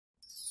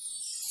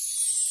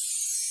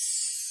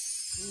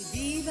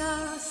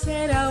vida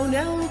será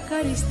una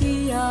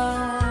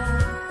Eucaristía,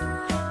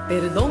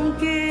 perdón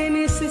que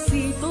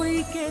necesito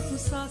y que tú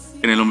sacias.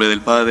 En el nombre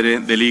del Padre,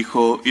 del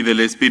Hijo y del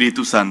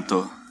Espíritu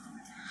Santo.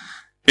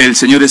 El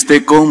Señor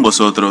esté con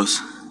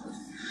vosotros.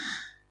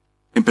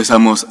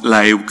 Empezamos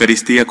la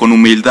Eucaristía con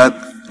humildad,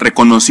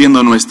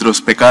 reconociendo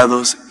nuestros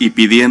pecados y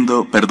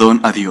pidiendo perdón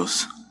a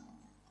Dios.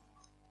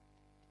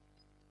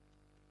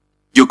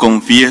 Yo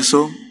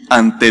confieso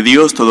ante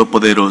Dios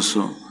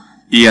Todopoderoso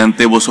y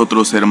ante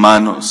vosotros,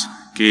 hermanos,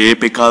 que he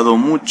pecado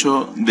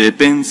mucho de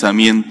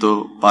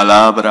pensamiento,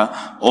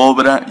 palabra,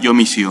 obra y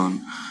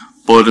omisión,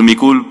 por mi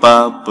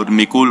culpa,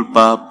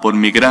 por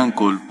mi gran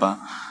culpa.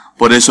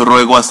 Por eso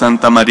ruego a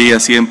Santa María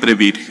siempre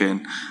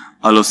Virgen,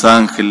 a los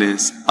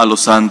ángeles, a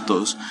los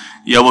santos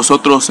y a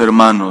vosotros,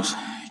 hermanos,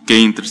 que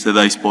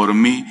intercedáis por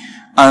mí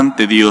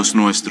ante Dios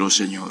nuestro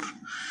Señor.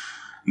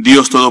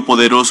 Dios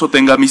Todopoderoso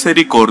tenga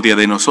misericordia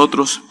de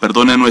nosotros,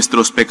 perdone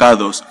nuestros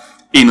pecados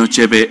y nos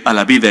lleve a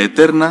la vida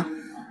eterna.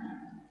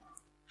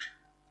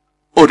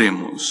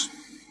 Oremos.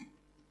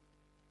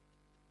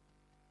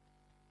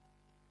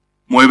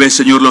 Mueve,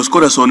 Señor, los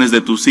corazones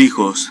de tus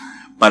hijos,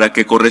 para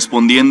que,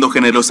 correspondiendo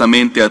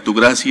generosamente a tu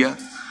gracia,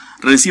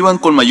 reciban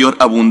con mayor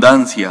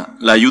abundancia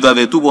la ayuda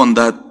de tu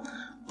bondad,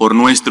 por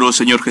nuestro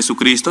Señor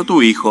Jesucristo,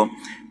 tu Hijo,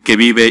 que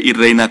vive y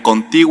reina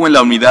contigo en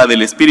la unidad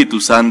del Espíritu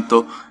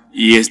Santo,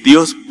 y es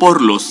Dios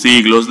por los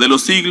siglos de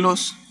los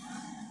siglos.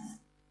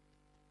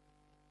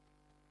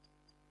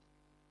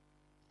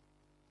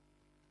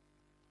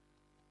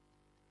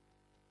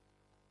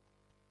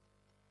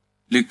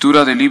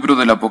 Lectura del libro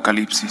del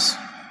Apocalipsis.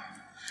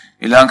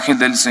 El ángel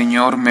del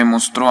Señor me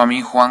mostró a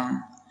mí,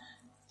 Juan.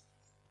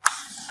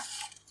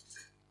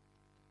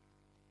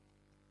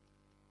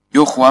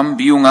 Yo, Juan,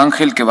 vi un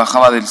ángel que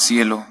bajaba del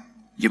cielo,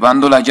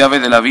 llevando la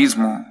llave del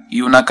abismo y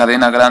una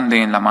cadena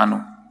grande en la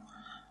mano.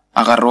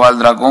 Agarró al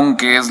dragón,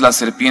 que es la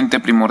serpiente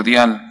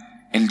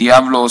primordial, el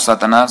diablo o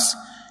Satanás,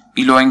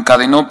 y lo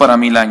encadenó para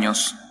 1000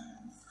 años.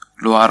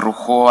 Lo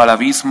arrojó al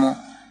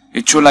abismo,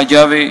 echó la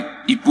llave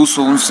y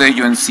puso un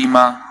sello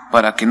encima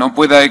para que no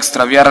pueda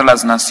extraviar a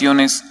las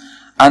naciones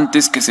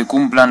antes que se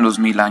cumplan los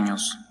 1000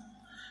 años.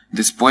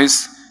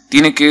 Después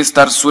tiene que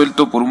estar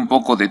suelto por un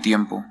poco de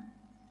tiempo.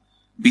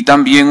 Vi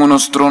también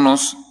unos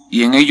tronos,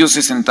 y en ellos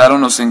se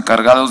sentaron los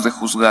encargados de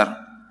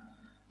juzgar.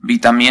 Vi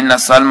también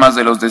las almas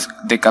de los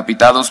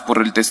decapitados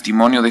por el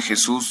testimonio de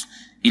Jesús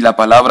y la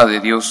palabra de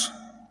Dios,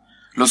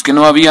 los que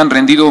no habían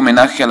rendido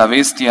homenaje a la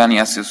bestia ni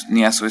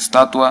a su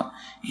estatua,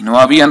 y no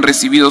habían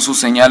recibido su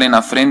señal en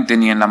la frente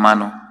ni en la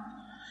mano.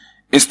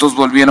 Estos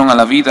volvieron a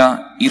la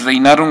vida y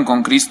reinaron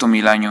con Cristo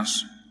 1000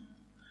 años.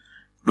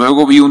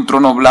 Luego vi un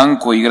trono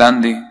blanco y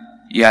grande,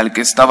 y al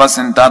que estaba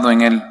sentado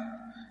en él.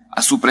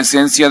 A su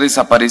presencia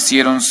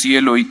desaparecieron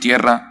cielo y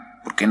tierra,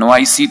 porque no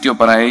hay sitio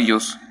para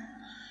ellos.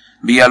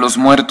 Vi a los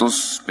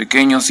muertos,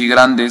 pequeños y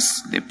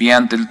grandes, de pie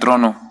ante el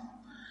trono.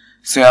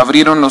 Se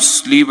abrieron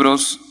los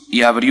libros,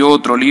 y abrió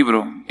otro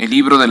libro, el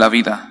libro de la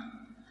vida.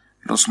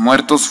 Los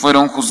muertos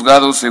fueron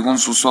juzgados según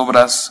sus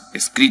obras,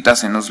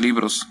 escritas en los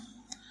libros.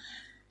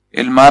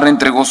 El mar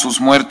entregó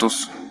sus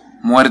muertos,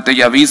 muerte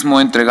y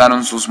abismo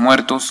entregaron sus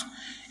muertos,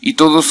 y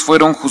todos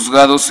fueron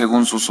juzgados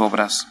según sus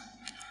obras.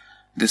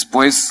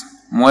 Después,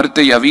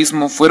 muerte y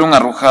abismo fueron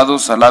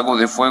arrojados al lago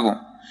de fuego.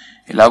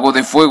 El lago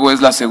de fuego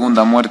es la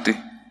segunda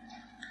muerte.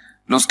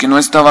 Los que no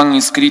estaban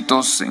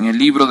inscritos en el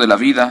libro de la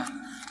vida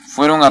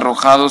fueron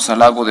arrojados al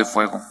lago de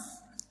fuego.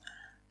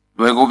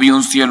 Luego vi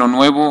un cielo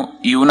nuevo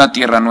y una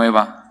tierra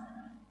nueva,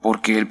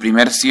 porque el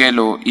primer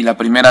cielo y la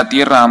primera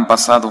tierra han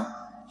pasado,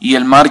 y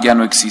el mar ya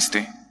no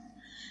existe.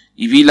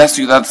 Y vi la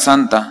ciudad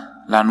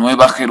santa, la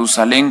nueva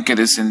Jerusalén que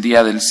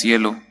descendía del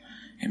cielo,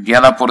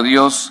 enviada por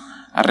Dios,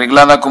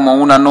 arreglada como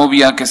una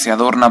novia que se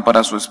adorna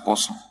para su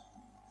esposo.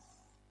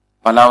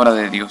 Palabra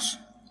de Dios.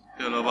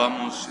 Te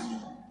alabamos,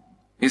 Señor.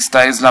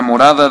 Esta es la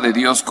morada de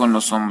Dios con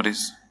los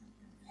hombres.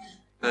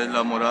 Esta es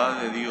la morada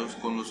de Dios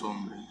con los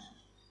hombres.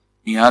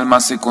 Mi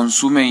alma se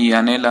consume y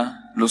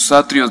anhela los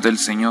atrios del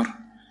Señor.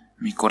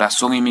 Mi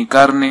corazón y mi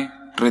carne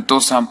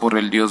retosan por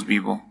el Dios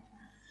vivo.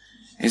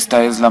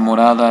 Esta es la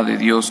morada de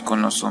Dios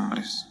con los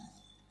hombres.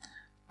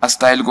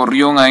 Hasta el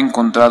gorrión ha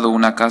encontrado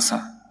una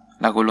casa,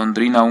 la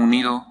golondrina un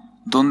nido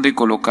donde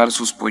colocar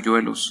sus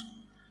polluelos.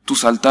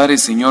 Tus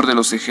altares, Señor de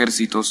los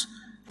ejércitos,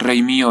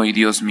 Rey mío y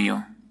Dios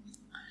mío.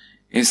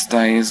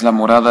 Esta es la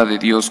morada de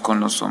Dios con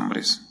los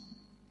hombres.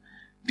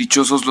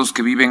 Dichosos los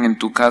que viven en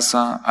tu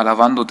casa,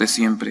 alabándote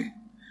siempre.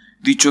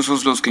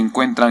 Dichosos los que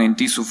encuentran en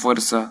ti su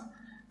fuerza,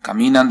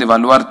 caminan de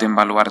baluarte en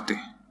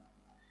baluarte.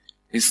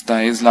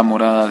 Esta es la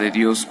morada de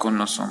Dios con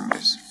los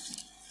hombres.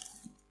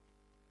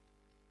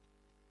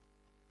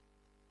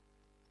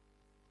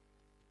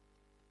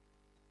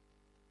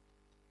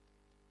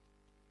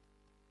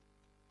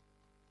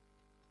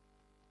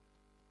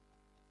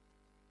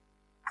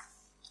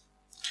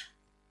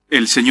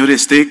 El Señor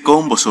esté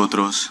con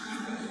vosotros.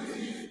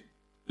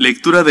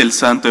 Lectura del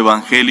Santo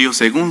Evangelio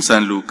según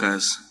San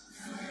Lucas.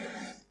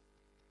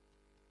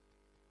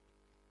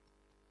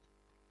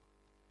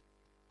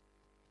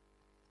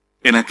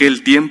 En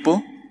aquel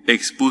tiempo,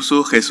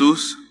 expuso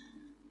Jesús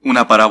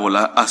una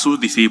parábola a sus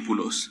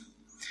discípulos.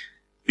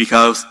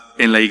 Fijaos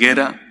en la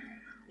higuera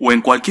o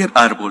en cualquier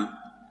árbol.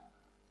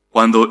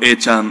 Cuando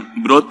echan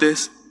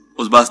brotes,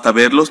 os basta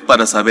verlos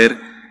para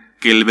saber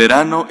que el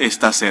verano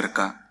está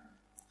cerca.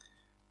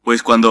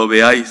 Pues cuando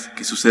veáis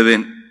que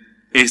suceden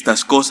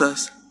estas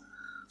cosas,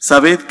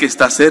 sabed que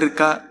está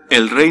cerca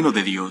el reino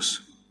de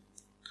Dios.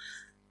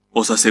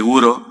 Os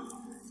aseguro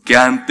que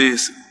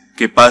antes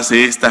que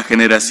pase esta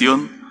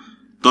generación,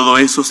 todo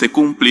eso se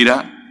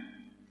cumplirá.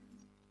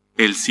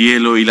 El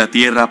cielo y la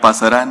tierra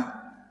pasarán,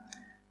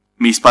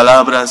 mis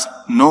palabras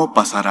no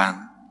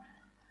pasarán.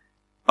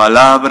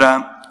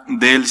 Palabra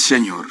del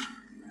Señor.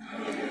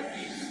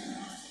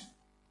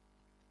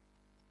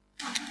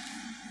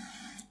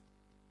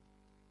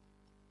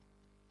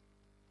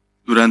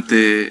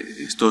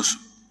 Durante estos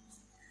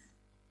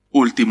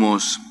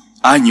últimos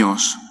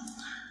años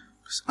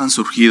han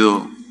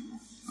surgido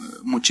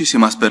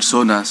muchísimas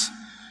personas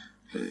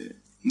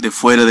de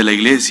fuera de la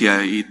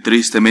iglesia y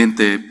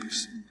tristemente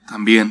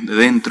también de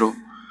dentro,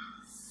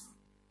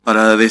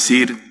 para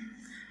decir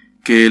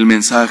que el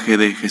mensaje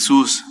de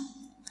Jesús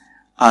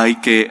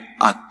hay que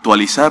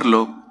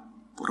actualizarlo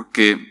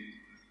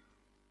porque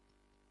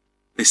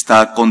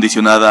está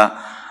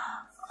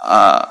condicionada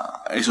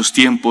a esos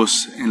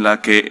tiempos en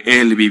la que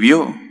Él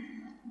vivió.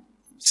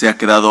 Se ha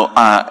quedado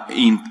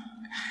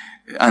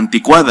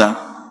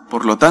anticuada,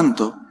 por lo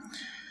tanto.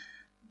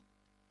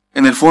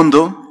 En el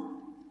fondo,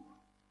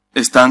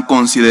 están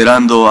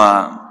considerando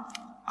a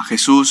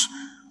Jesús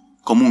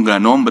como un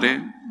gran hombre,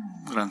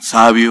 un gran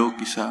sabio,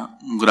 quizá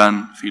un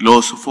gran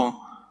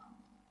filósofo,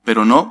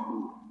 pero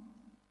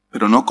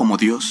no como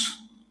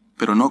Dios,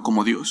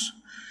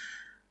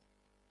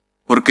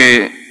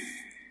 Porque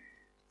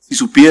si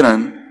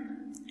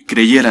supieran,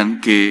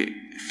 creyeran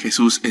que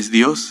Jesús es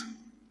Dios,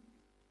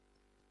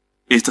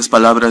 estas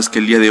palabras que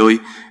el día de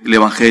hoy el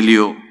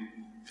Evangelio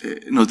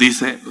nos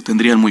dice, lo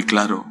tendrían muy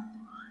claro.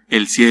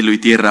 El cielo y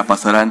tierra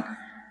pasarán,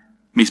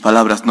 mis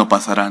palabras no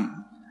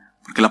pasarán.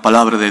 Porque la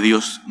palabra de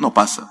Dios no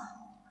pasa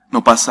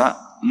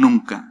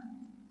nunca.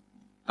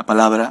 La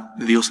palabra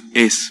de Dios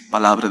es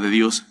palabra de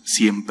Dios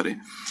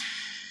siempre.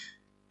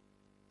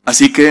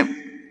 Así que,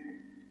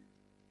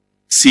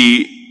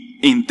 si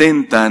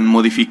intentan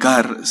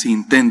modificar, si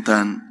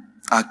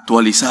intentan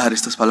actualizar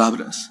estas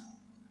palabras,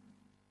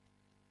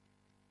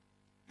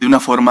 de una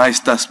forma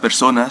estas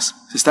personas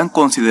se están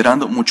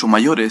considerando mucho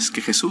mayores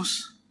que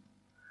Jesús.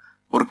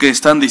 Porque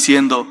están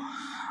diciendo,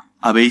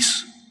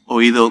 habéis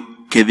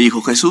oído que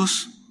dijo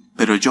Jesús,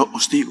 pero yo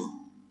os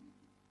digo.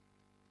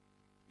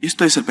 Y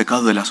esto es el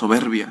pecado de la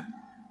soberbia.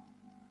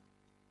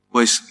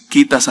 Pues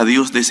quitas a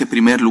Dios de ese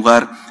primer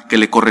lugar que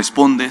le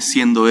corresponde,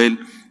 siendo Él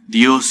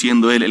Dios,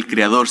 siendo Él el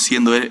Creador,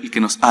 siendo Él el que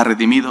nos ha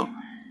redimido.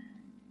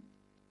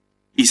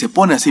 Y se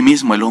pone a sí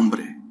mismo el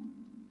hombre.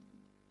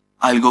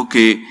 Algo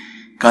que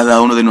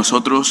cada uno de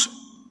nosotros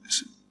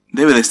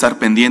debe de estar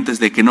pendientes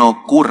de que no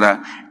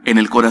ocurra en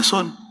el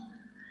corazón.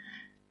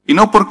 Y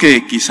no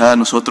porque quizá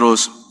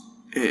nosotros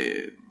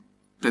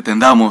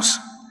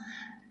pretendamos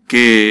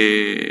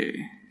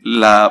que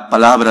la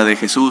palabra de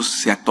Jesús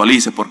se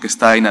actualice porque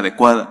está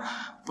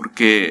inadecuada,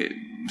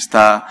 porque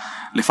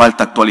le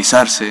falta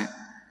actualizarse.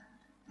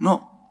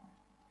 No,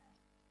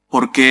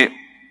 porque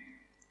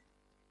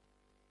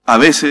a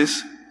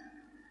veces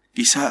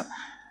quizá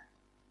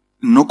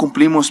no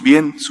cumplimos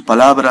bien su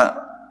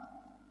palabra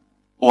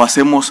o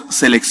hacemos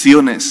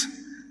selecciones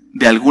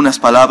de algunas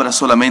palabras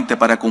solamente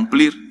para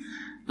cumplir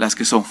las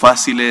que son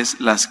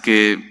fáciles, las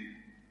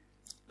que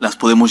las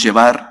podemos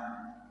llevar.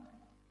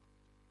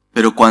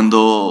 Pero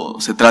cuando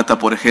se trata,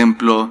 por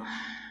ejemplo,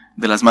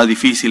 de las más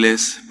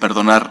difíciles,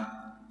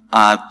 perdonar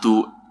a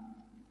tu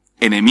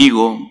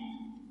enemigo,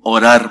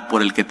 orar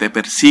por el que te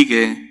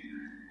persigue,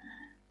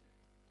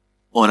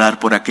 orar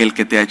por aquel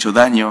que te ha hecho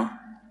daño,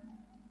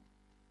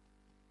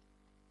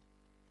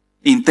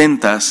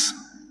 intentas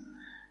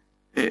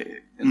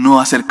no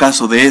hacer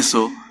caso de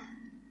eso,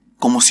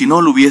 como si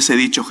no lo hubiese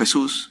dicho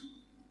Jesús.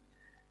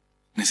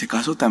 En ese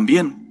caso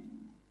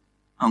también,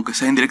 aunque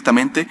sea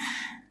indirectamente,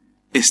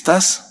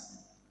 estás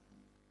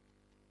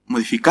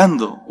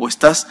modificando o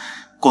estás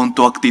con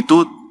tu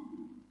actitud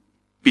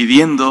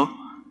pidiendo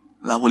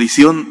la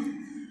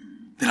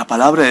abolición de la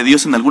palabra de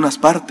Dios en algunas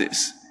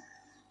partes.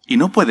 Y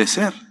no puede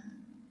ser.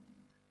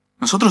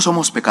 Nosotros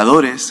somos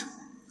pecadores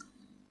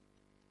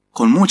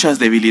con muchas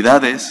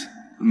debilidades,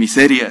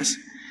 miserias,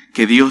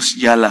 que Dios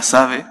ya las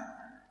sabe.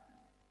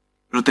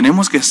 Pero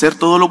tenemos que hacer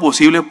todo lo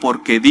posible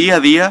porque día a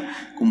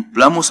día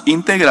cumplamos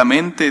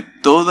íntegramente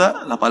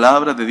toda la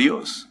palabra de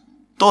Dios.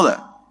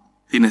 Toda,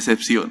 sin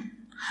excepción.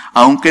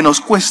 Aunque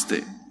nos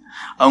cueste,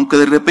 aunque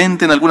de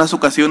repente en algunas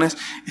ocasiones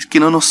es que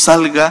no nos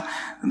salga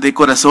de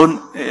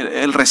corazón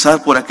el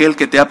rezar por aquel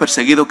que te ha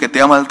perseguido, que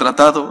te ha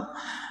maltratado,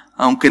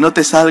 aunque no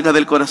te salga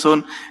del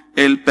corazón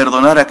el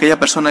perdonar a aquella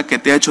persona que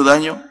te ha hecho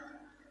daño,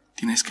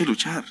 tienes que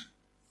luchar.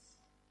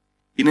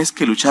 Tienes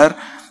que luchar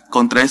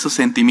contra esos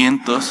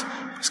sentimientos,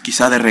 pues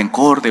quizá de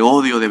rencor, de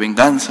odio, de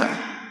venganza,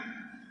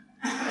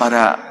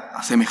 para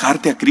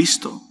asemejarte a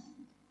Cristo.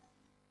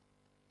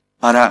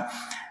 para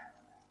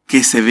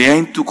que se vea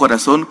en tu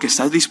corazón que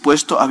estás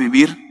dispuesto a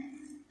vivir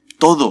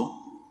todo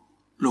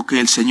lo que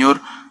el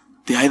Señor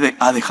te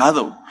ha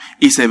dejado,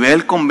 y se vea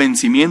el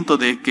convencimiento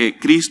de que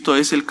Cristo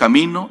es el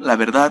camino, la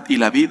verdad y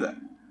la vida.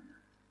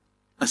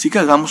 Así que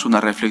hagamos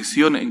una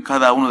reflexión en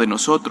cada uno de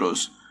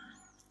nosotros.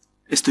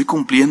 ¿Estoy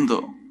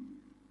cumpliendo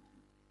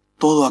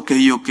todo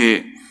aquello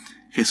que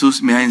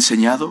Jesús me ha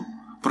enseñado?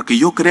 Porque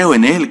yo creo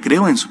en Él,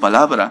 creo en su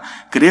palabra,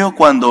 creo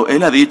cuando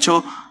Él ha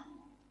dicho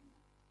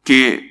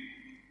que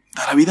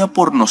da la vida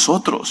por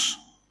nosotros.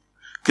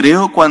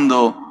 Creo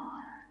cuando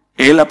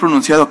Él ha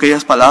pronunciado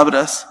aquellas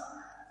palabras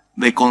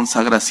de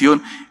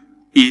consagración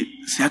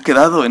y se ha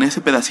quedado en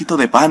ese pedacito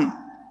de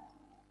pan.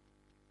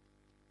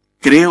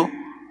 Creo,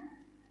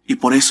 y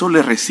por eso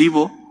le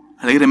recibo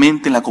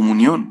alegremente en la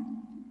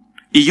comunión.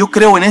 Y yo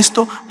creo en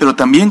esto, pero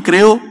también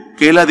creo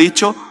que Él ha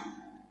dicho: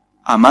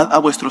 amad a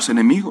vuestros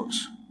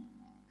enemigos,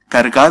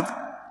 cargad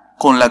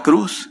con la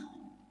cruz.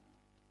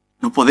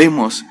 No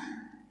podemos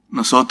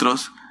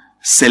nosotros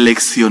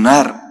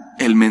seleccionar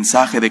el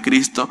mensaje de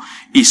Cristo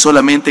y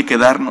solamente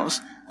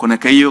quedarnos con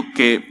aquello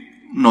que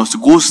nos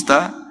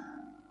gusta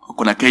o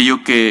con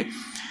aquello que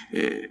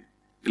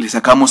le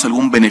sacamos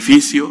algún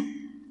beneficio.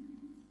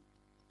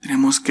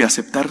 Tenemos que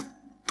aceptar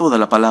toda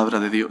la palabra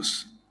de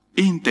Dios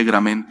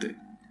íntegramente,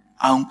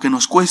 aunque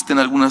nos cueste en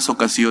algunas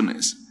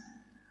ocasiones,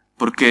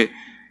 porque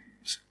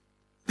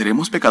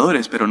seremos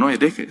pecadores, pero no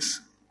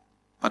herejes,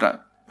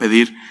 para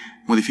pedir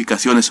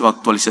modificaciones o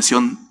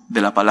actualización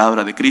de la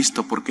palabra de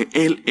Cristo, porque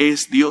Él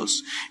es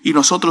Dios y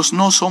nosotros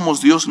no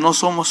somos Dios, no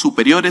somos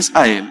superiores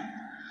a Él.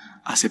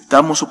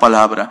 Aceptamos su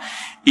palabra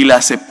y la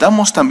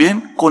aceptamos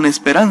también con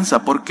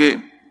esperanza,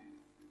 porque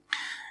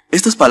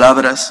estas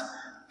palabras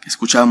que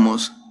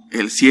escuchamos,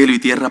 el cielo y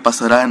tierra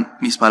pasarán,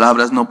 mis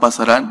palabras no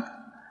pasarán,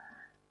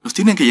 nos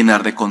tienen que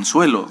llenar de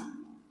consuelo.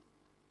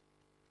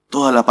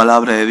 Toda la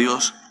palabra de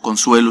Dios,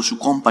 consuelo, su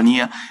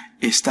compañía,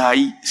 está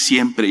ahí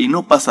siempre y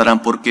no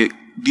pasarán, porque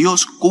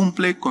Dios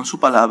cumple con su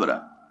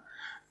palabra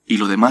y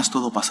lo demás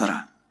todo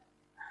pasará.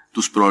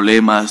 Tus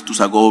problemas,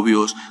 tus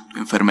agobios, tu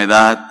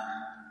enfermedad,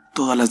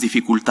 todas las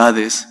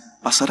dificultades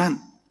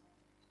pasarán.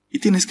 Y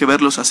tienes que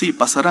verlos así,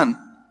 pasarán.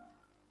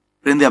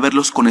 Aprende a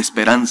verlos con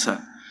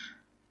esperanza.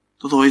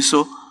 Todo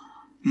eso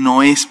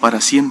no es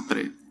para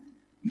siempre.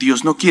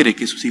 Dios no quiere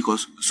que sus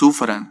hijos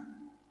sufran.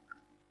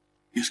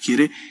 Dios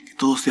quiere que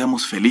todos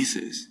seamos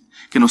felices,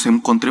 que nos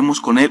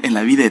encontremos con Él en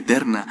la vida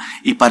eterna.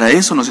 Y para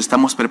eso nos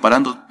estamos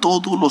preparando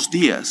todos los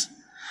días.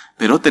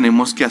 Pero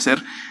tenemos que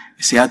hacer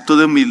ese acto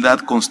de humildad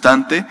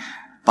constante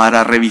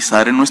para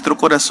revisar en nuestro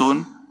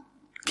corazón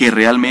que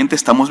realmente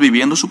estamos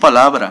viviendo su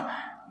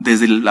palabra,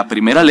 desde la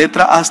primera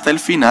letra hasta el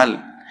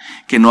final.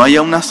 Que no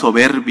haya una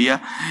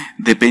soberbia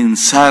de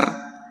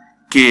pensar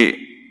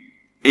que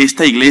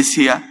esta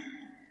iglesia,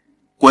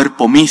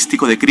 cuerpo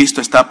místico de Cristo,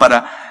 está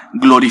para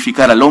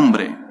glorificar al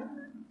hombre.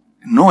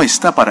 No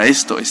está para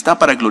esto, está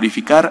para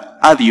glorificar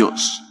a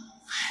Dios.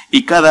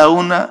 Y cada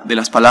una de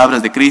las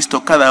palabras de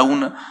Cristo, cada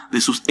una de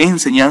sus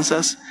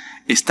enseñanzas,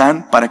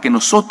 están para que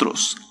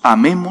nosotros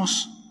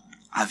amemos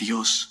a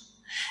Dios.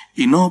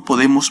 Y no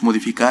podemos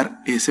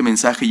modificar ese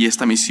mensaje y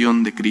esta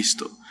misión de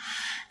Cristo.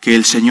 Que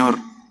el Señor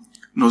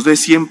nos dé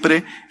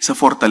siempre esa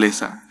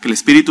fortaleza, que el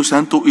Espíritu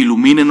Santo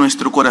ilumine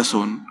nuestro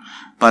corazón,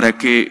 para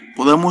que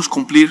podamos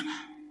cumplir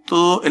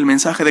todo el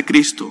mensaje de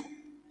Cristo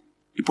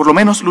y por lo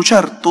menos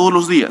luchar todos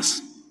los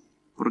días,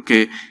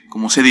 porque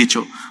como os he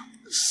dicho,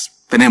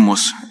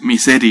 tenemos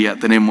miseria,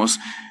 tenemos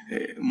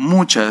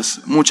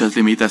muchas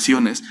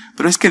limitaciones,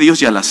 pero es que Dios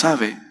ya las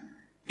sabe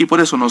y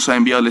por eso nos ha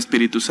enviado el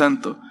Espíritu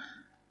Santo.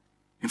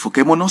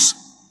 Enfoquémonos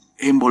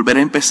en volver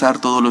a empezar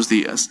todos los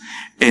días,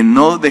 en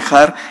no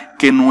dejar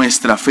que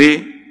nuestra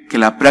fe, que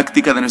la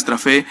práctica de nuestra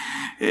fe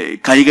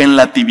caiga en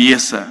la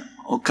tibieza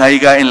o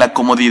caiga en la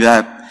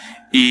comodidad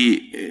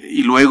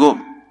y luego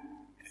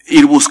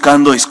ir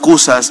buscando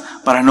excusas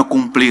para no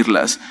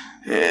cumplirlas,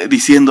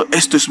 diciendo: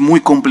 esto es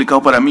muy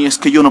complicado para mí, es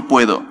que yo no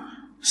puedo.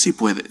 Sí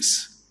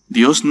puedes.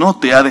 Dios no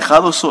te ha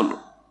dejado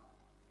solo.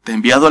 Te ha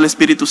enviado al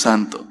Espíritu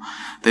Santo,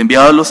 te ha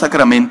enviado los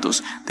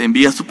sacramentos, te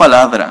envía su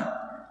palabra.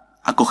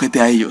 Acógete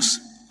a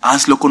ellos,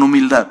 hazlo con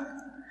humildad.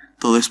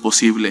 Todo es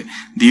posible.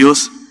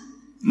 Dios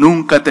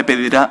nunca te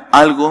pedirá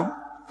algo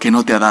que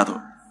no te ha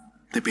dado.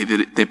 Te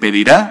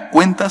pedirá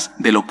cuentas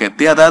de lo que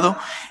te ha dado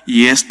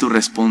y es tu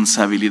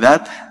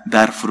responsabilidad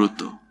dar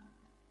fruto.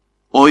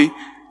 Hoy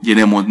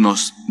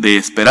llenémonos de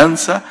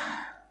esperanza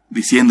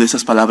diciendo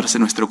esas palabras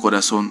en nuestro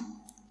corazón.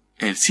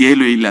 El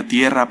cielo y la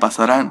tierra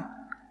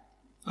pasarán,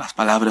 las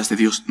palabras de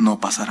Dios no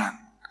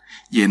pasarán.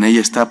 Y en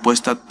ella está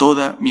puesta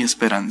toda mi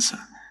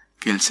esperanza.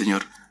 Que el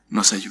Señor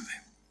nos ayude.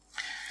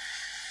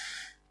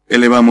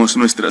 Elevamos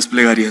nuestras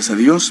plegarias a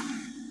Dios.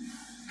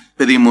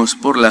 Pedimos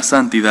por la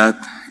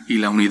santidad y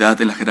la unidad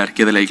de la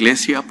jerarquía de la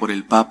Iglesia, por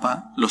el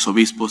Papa, los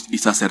obispos y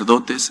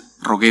sacerdotes,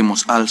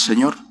 roguemos al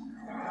Señor.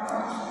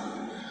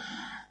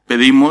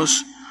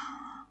 Pedimos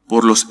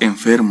por los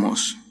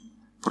enfermos,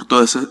 por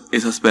todas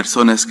esas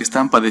personas que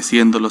están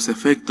padeciendo los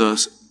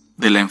efectos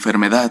de la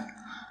enfermedad,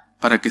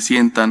 para que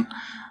sientan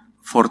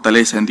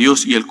fortaleza en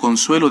Dios y el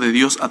consuelo de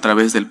Dios a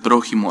través del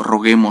prójimo,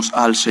 roguemos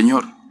al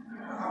Señor.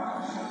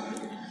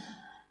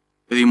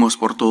 Pedimos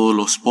por todos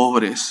los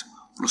pobres,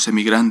 los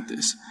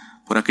emigrantes,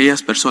 por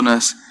aquellas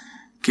personas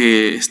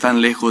que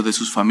están lejos de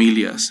sus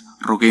familias,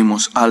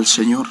 roguemos al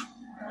Señor.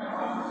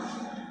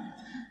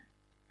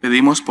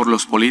 Pedimos por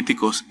los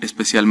políticos,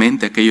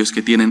 especialmente aquellos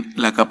que tienen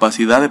la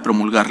capacidad de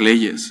promulgar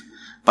leyes,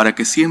 para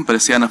que siempre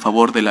sean a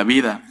favor de la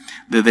vida,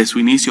 desde su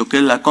inicio, que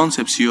es la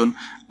concepción,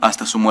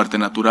 hasta su muerte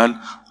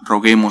natural,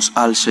 roguemos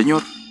al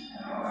Señor.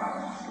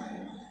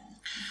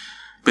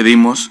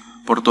 Pedimos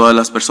por todas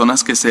las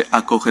personas que se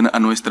acogen a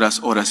nuestras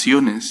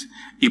oraciones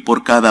y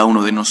por cada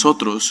uno de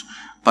nosotros,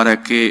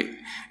 para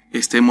que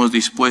estemos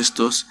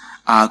dispuestos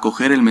a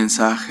acoger el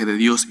mensaje de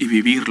Dios y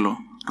vivirlo,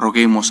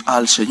 roguemos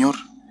al Señor.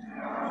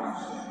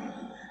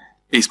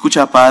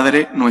 Escucha,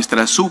 Padre,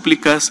 nuestras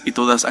súplicas y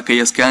todas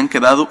aquellas que han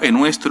quedado en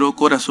nuestro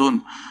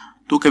corazón,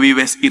 tú que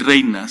vives y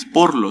reinas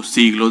por los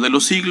siglos de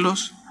los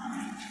siglos.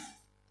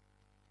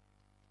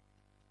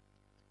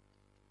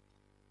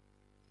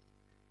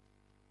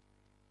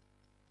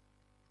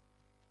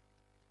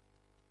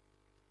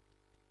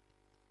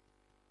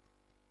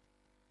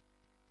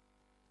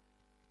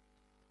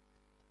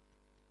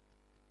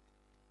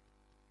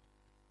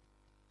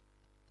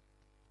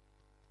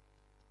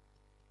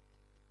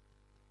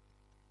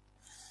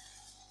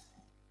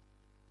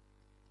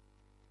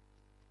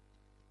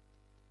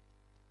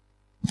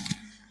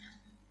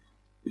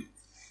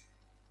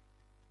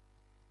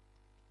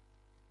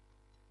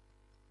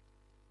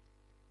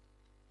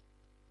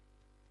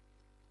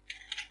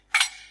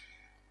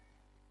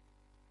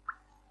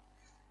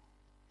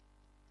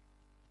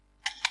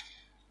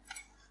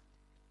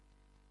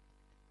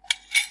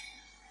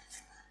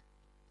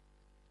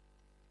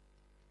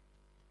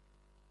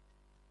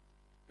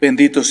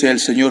 Bendito sea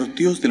el Señor,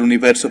 Dios del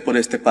universo, por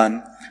este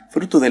pan,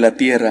 fruto de la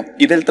tierra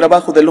y del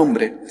trabajo del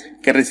hombre,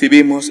 que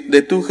recibimos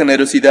de tu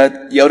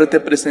generosidad y ahora te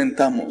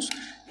presentamos.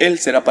 Él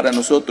será para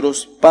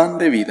nosotros pan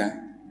de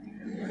vida.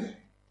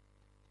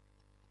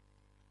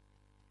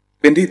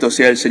 Bendito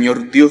sea el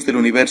Señor, Dios del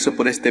universo,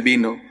 por este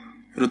vino,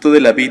 fruto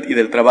de la vid y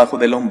del trabajo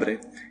del hombre,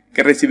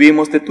 que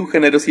recibimos de tu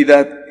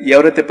generosidad y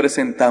ahora te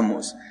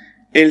presentamos.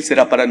 Él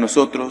será para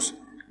nosotros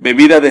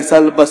bebida de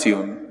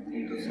salvación.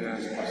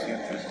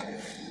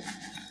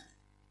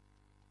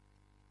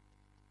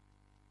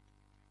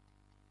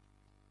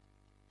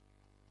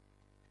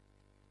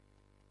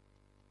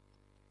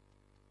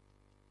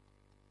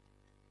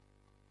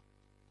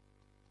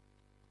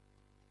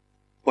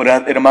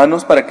 Orad,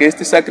 hermanos, para que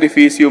este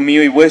sacrificio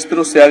mío y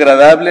vuestro sea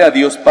agradable a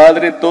Dios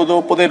Padre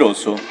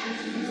Todopoderoso.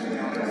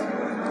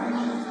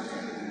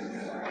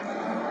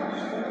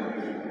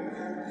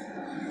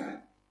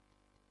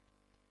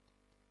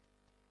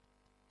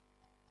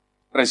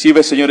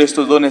 Recibe, Señor,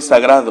 estos dones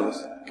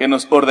sagrados que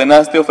nos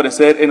ordenaste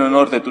ofrecer en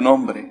honor de tu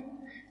nombre,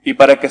 y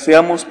para que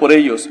seamos por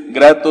ellos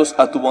gratos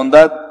a tu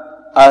bondad,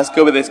 haz que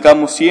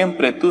obedezcamos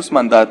siempre tus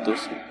mandatos,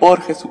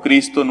 por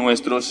Jesucristo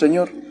nuestro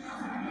Señor.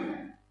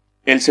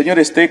 El Señor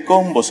esté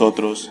con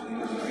vosotros.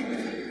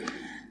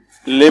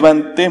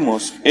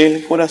 Levantemos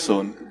el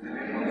corazón.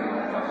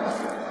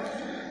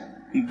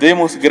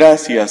 Demos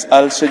gracias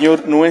al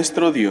Señor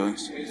nuestro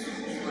Dios.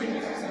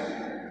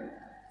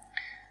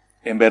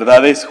 En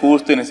verdad es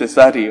justo y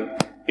necesario,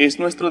 es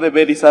nuestro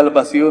deber y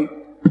salvación,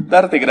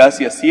 darte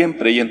gracias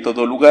siempre y en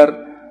todo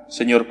lugar,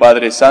 Señor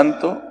Padre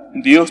Santo,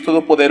 Dios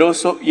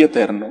Todopoderoso y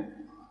Eterno.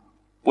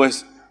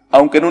 Pues,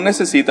 aunque no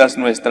necesitas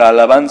nuestra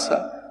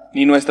alabanza,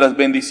 ni nuestras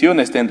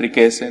bendiciones te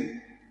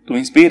enriquecen, tú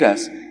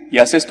inspiras y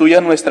haces tuya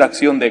nuestra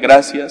acción de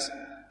gracias,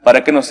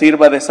 para que nos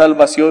sirva de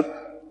salvación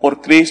por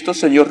Cristo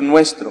Señor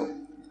nuestro.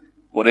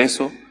 Por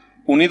eso,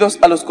 unidos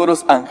a los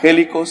coros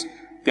angélicos,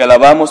 te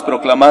alabamos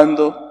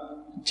proclamando,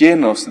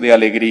 llenos de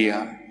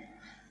alegría.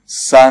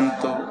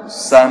 Santo,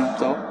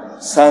 santo,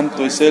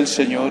 santo es el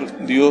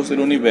Señor, Dios del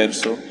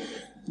universo.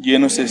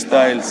 Llenos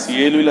está el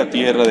cielo y la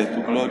tierra de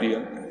tu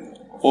gloria.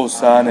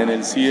 Hosana en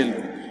el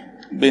cielo.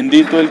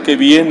 Bendito el que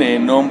viene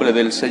en nombre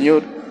del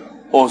Señor.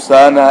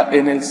 Hosana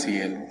en el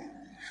cielo.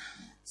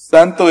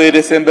 Santo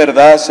eres en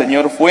verdad,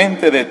 Señor,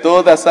 fuente de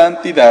toda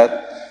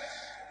santidad.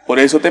 Por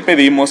eso te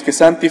pedimos que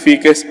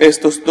santifiques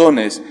estos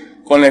dones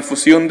con la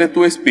efusión de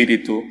tu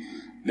Espíritu,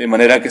 de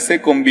manera que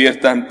se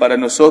conviertan para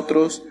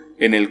nosotros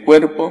en el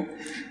cuerpo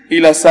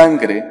y la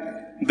sangre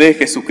de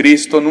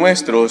Jesucristo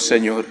nuestro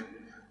Señor,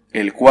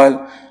 el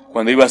cual,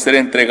 cuando iba a ser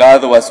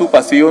entregado a su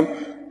pasión,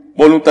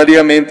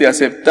 voluntariamente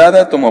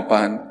aceptada, tomó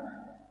pan.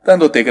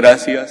 Dándote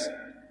gracias,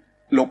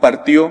 lo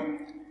partió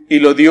y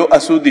lo dio a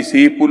sus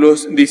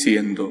discípulos,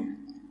 diciendo: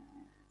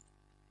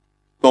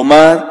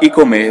 Tomad y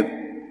comed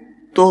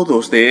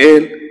todos de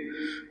él,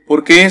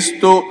 porque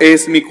esto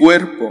es mi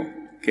cuerpo,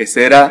 que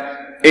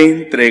será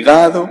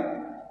entregado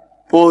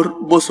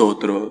por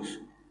vosotros.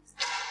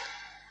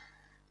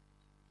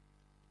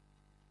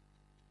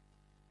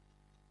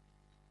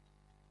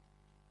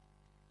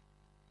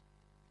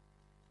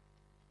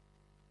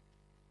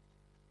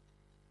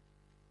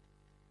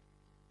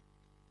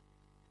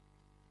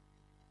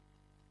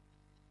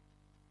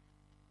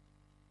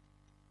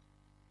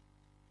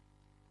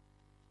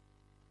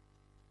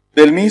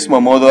 Del mismo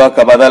modo,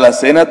 acabada la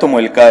cena, tomó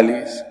el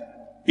cáliz,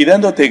 y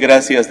dándote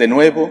gracias de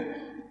nuevo,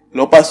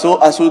 lo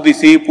pasó a sus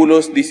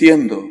discípulos,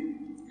 diciendo: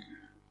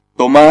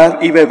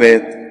 Tomad y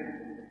bebed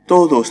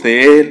todos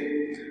de él,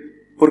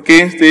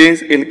 porque este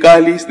es el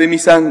cáliz de mi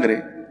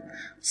sangre,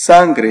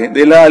 sangre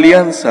de la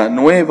alianza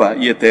nueva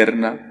y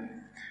eterna,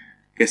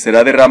 que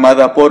será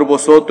derramada por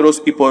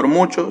vosotros y por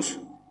muchos,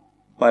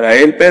 para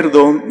el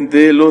perdón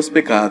de los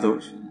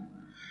pecados.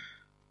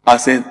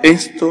 Haced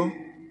esto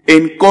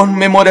en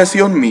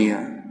conmemoración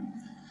mía.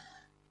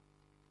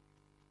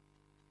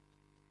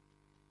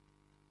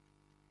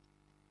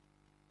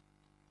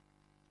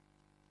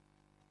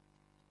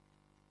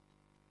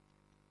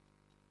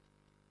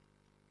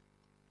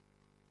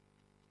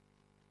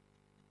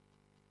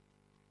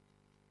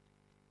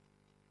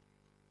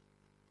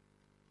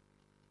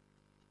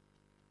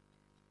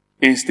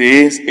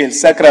 Este es el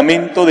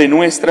sacramento de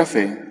nuestra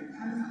fe.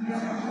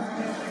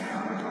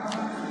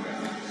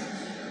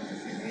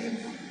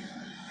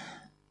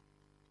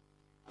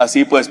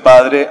 Así pues,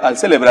 Padre, al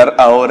celebrar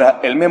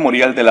ahora el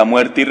memorial de la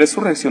muerte y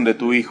resurrección de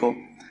tu Hijo,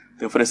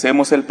 te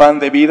ofrecemos el pan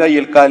de vida y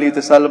el cáliz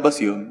de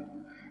salvación,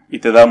 y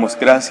te damos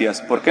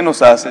gracias porque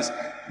nos haces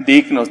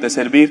dignos de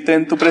servirte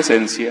en tu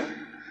presencia.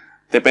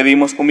 Te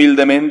pedimos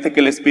humildemente que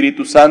el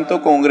Espíritu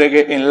Santo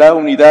congregue en la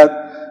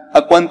unidad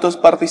a cuantos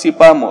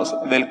participamos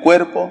del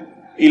cuerpo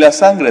y la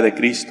sangre de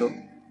Cristo.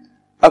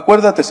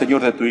 Acuérdate,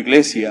 Señor, de tu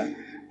Iglesia,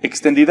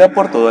 extendida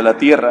por toda la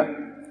tierra,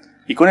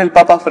 y con el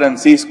Papa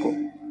Francisco,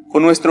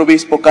 con nuestro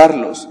obispo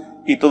Carlos,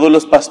 y todos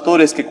los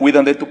pastores que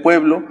cuidan de tu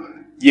pueblo,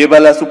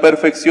 llévala a su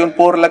perfección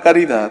por la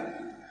caridad.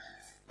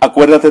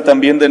 Acuérdate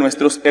también de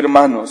nuestros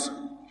hermanos,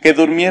 que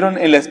durmieron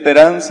en la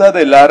esperanza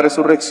de la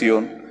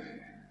resurrección,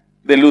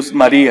 de Luz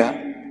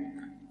María,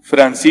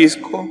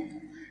 Francisco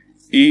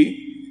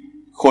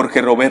y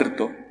Jorge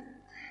Roberto,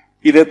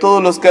 y de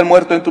todos los que han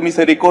muerto en tu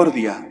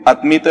misericordia.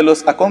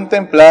 Admítelos a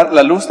contemplar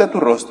la luz de tu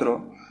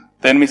rostro.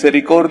 Ten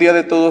misericordia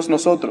de todos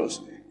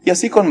nosotros, y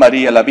así con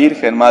María, la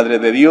Virgen, Madre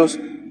de Dios,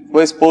 tu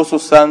esposo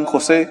San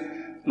José,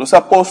 los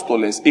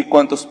apóstoles y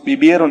cuantos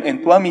vivieron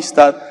en tu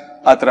amistad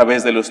a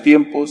través de los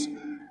tiempos,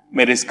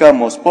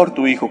 merezcamos por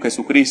tu Hijo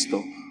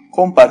Jesucristo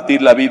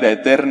compartir la vida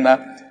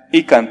eterna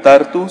y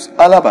cantar tus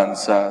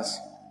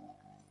alabanzas.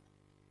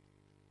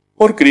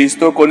 Por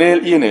Cristo, con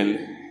Él y en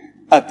Él,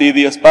 a ti,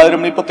 Dios Padre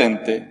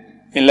Omnipotente,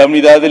 en la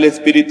unidad del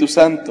Espíritu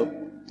Santo,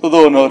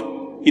 todo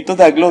honor y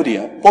toda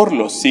gloria por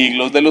los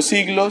siglos de los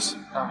siglos.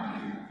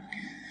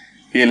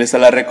 Fieles a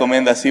la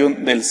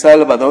recomendación del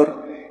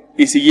Salvador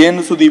y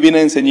siguiendo su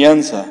divina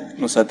enseñanza,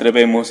 nos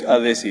atrevemos a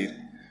decir: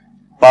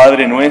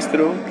 Padre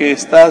nuestro que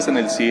estás en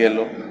el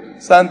cielo,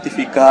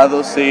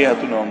 santificado sea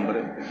tu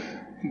nombre.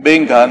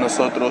 Venga a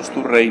nosotros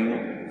tu reino.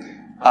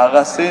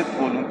 Hágase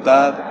tu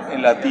voluntad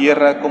en la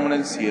tierra como en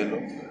el cielo.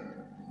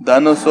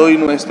 Danos hoy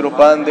nuestro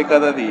pan de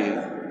cada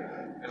día.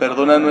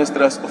 Perdona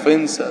nuestras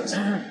ofensas,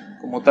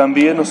 como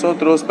también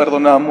nosotros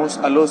perdonamos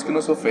a los que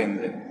nos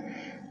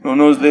ofenden. No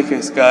nos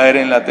dejes caer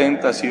en la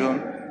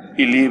tentación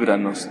y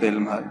líbranos del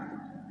mal.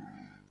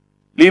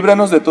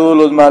 Líbranos de todos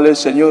los males,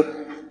 Señor,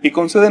 y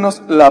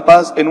concédenos la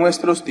paz en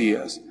nuestros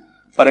días,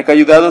 para que,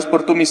 ayudados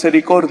por tu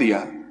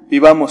misericordia,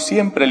 vivamos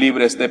siempre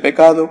libres de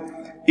pecado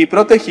y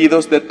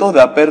protegidos de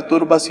toda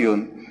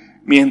perturbación,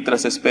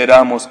 mientras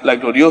esperamos la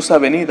gloriosa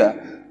venida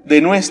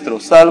de nuestro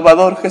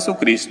Salvador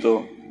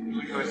Jesucristo.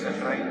 Tuyo es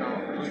el reino,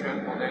 tuyo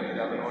el poder y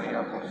la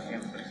gloria por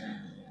siempre.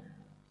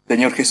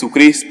 Señor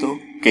Jesucristo,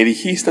 que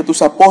dijiste a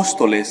tus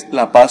apóstoles: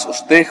 la paz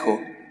os dejo,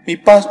 mi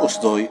paz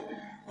os doy.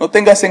 No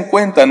tengas en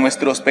cuenta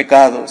nuestros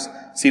pecados,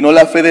 sino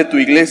la fe de tu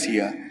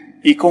Iglesia,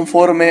 y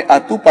conforme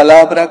a tu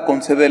palabra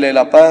concédele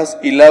la paz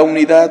y la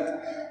unidad,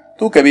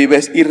 tú que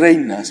vives y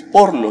reinas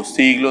por los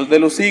siglos de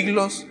los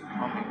siglos.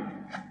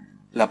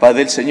 La paz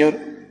del Señor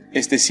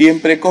esté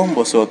siempre con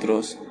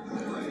vosotros.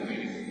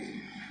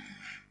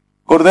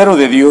 Cordero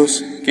de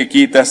Dios, que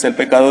quitas el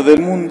pecado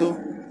del mundo,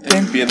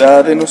 ten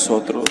piedad de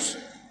nosotros.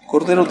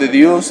 Cordero de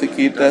Dios, que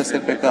quitas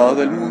el pecado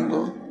del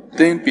mundo,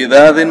 ten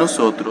piedad de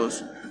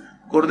nosotros.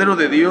 Cordero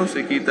de Dios,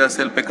 que quitas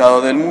el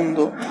pecado del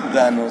mundo,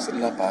 danos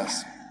la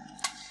paz.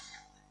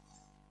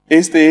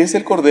 Este es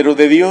el Cordero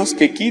de Dios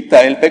que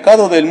quita el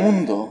pecado del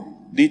mundo.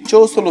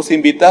 Dichosos los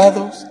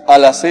invitados a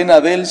la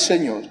cena del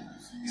Señor.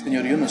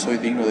 Señor, yo no soy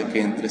digno de que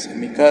entres en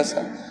mi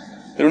casa,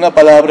 pero una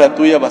palabra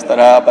tuya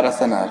bastará para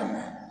sanarme.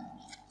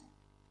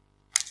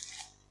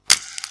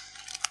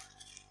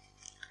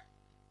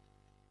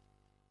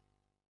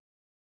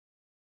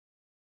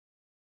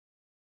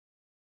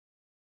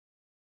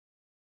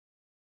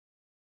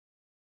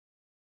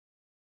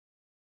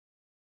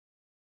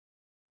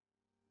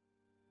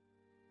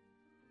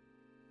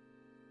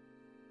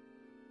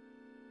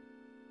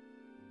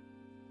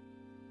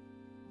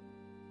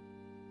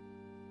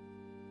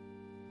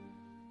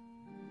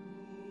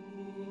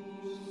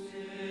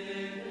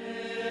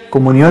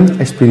 Comunión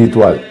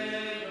espiritual.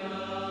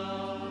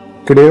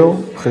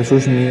 Creo,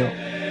 Jesús mío,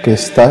 que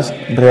estás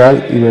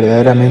real y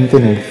verdaderamente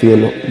en el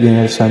cielo y en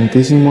el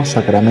santísimo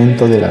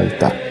sacramento del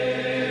altar.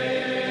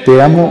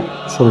 Te amo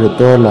sobre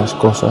todas las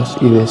cosas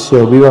y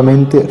deseo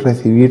vivamente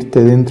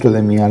recibirte dentro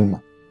de mi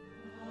alma.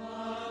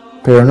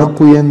 Pero no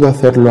pudiendo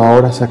hacerlo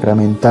ahora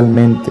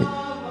sacramentalmente,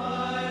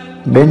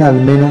 ven al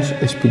menos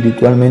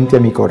espiritualmente a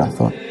mi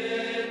corazón.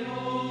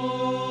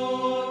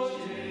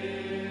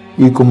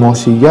 Y como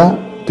si ya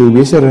te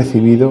hubiese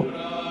recibido,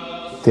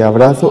 te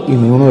abrazo y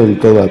me uno del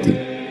todo a ti.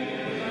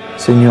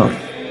 Señor,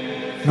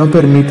 no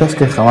permitas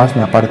que jamás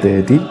me aparte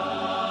de ti.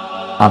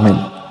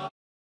 Amén.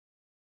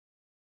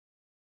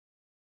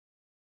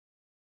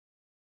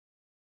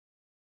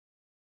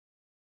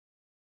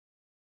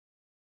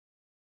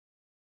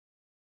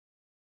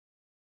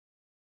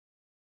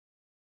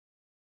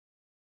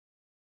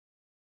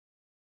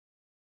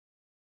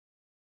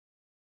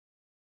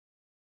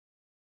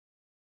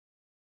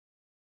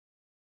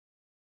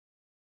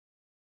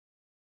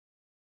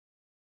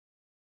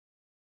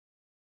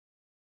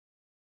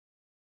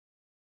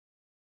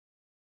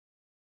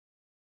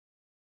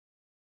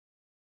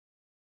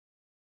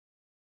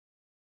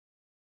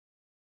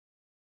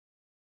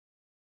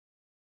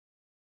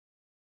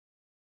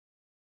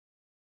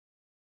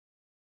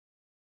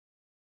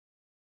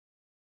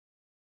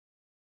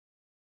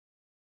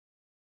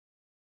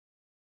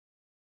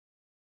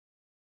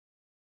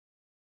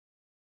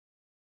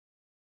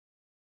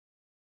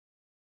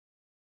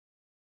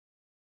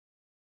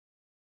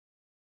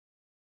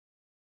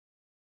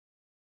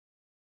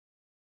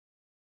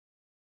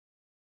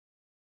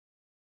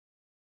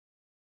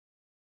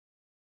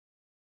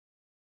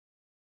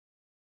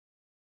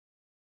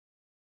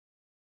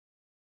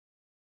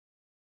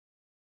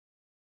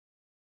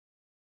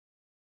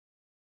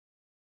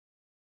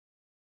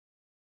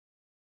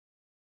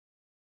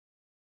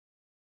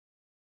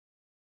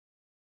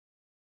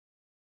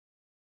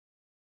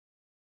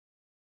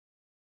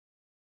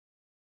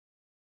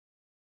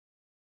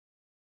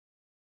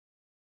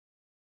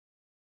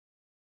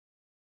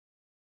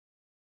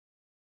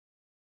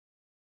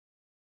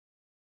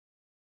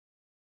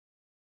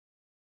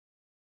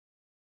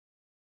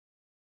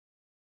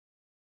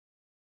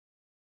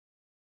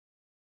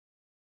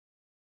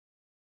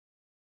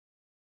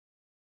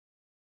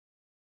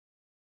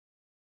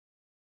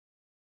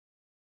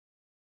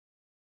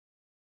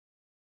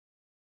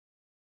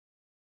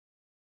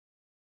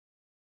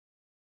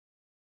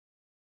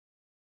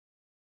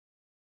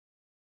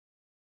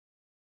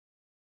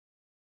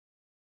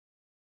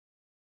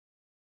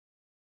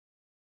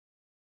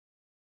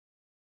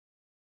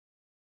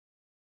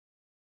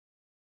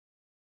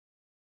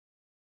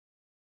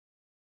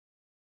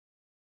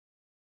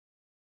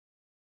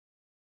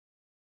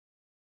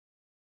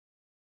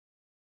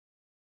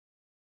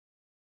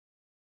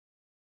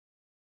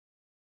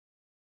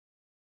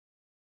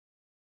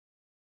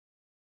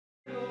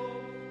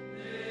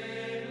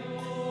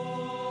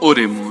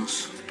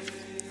 Oremos.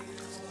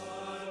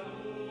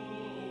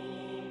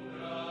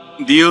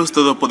 Dios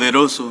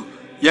Todopoderoso,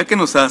 ya que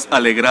nos has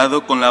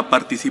alegrado con la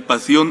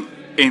participación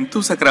en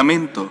tu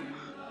sacramento,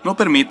 no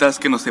permitas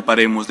que nos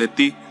separemos de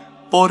ti,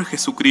 por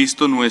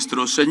Jesucristo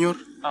nuestro Señor.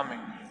 Amén.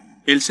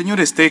 El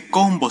Señor esté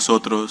con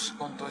vosotros.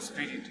 Con tu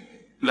espíritu.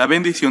 La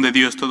bendición de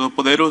Dios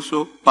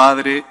Todopoderoso,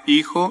 Padre,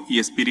 Hijo y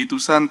Espíritu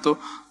Santo,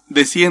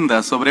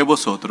 descienda sobre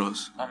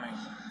vosotros. Amén.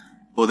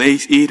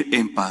 Podéis ir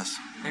en paz.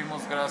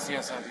 Demos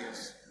gracias a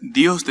Dios.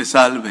 Dios te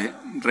salve,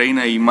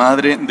 Reina y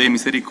Madre de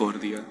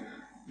misericordia,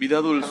 vida,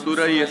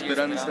 dulzura y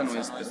esperanza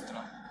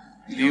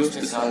nuestra. Dios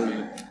te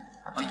salve.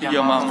 A ti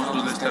llamamos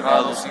los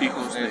desterrados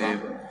hijos de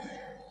Eva.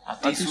 A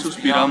ti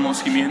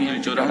suspiramos gimiendo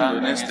y llorando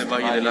en este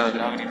valle de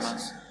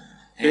lágrimas.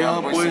 Ea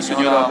pues,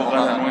 Señora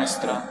abogada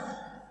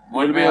nuestra,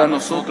 vuelve a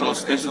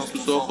nosotros esos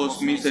tus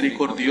ojos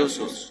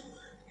misericordiosos,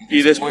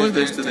 y después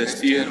de este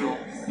destierro,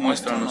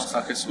 muéstranos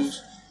a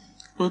Jesús,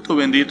 fruto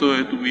bendito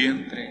de tu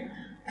vientre.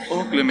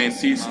 Oh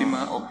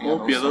clementísima,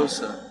 oh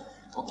piadosa,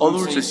 oh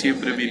dulce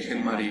siempre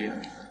Virgen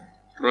María,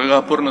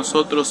 ruega por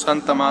nosotros,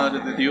 Santa Madre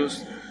de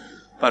Dios,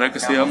 para que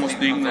seamos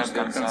dignos de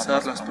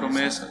alcanzar las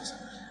promesas.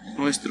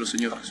 Nuestro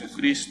Señor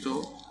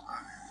Jesucristo.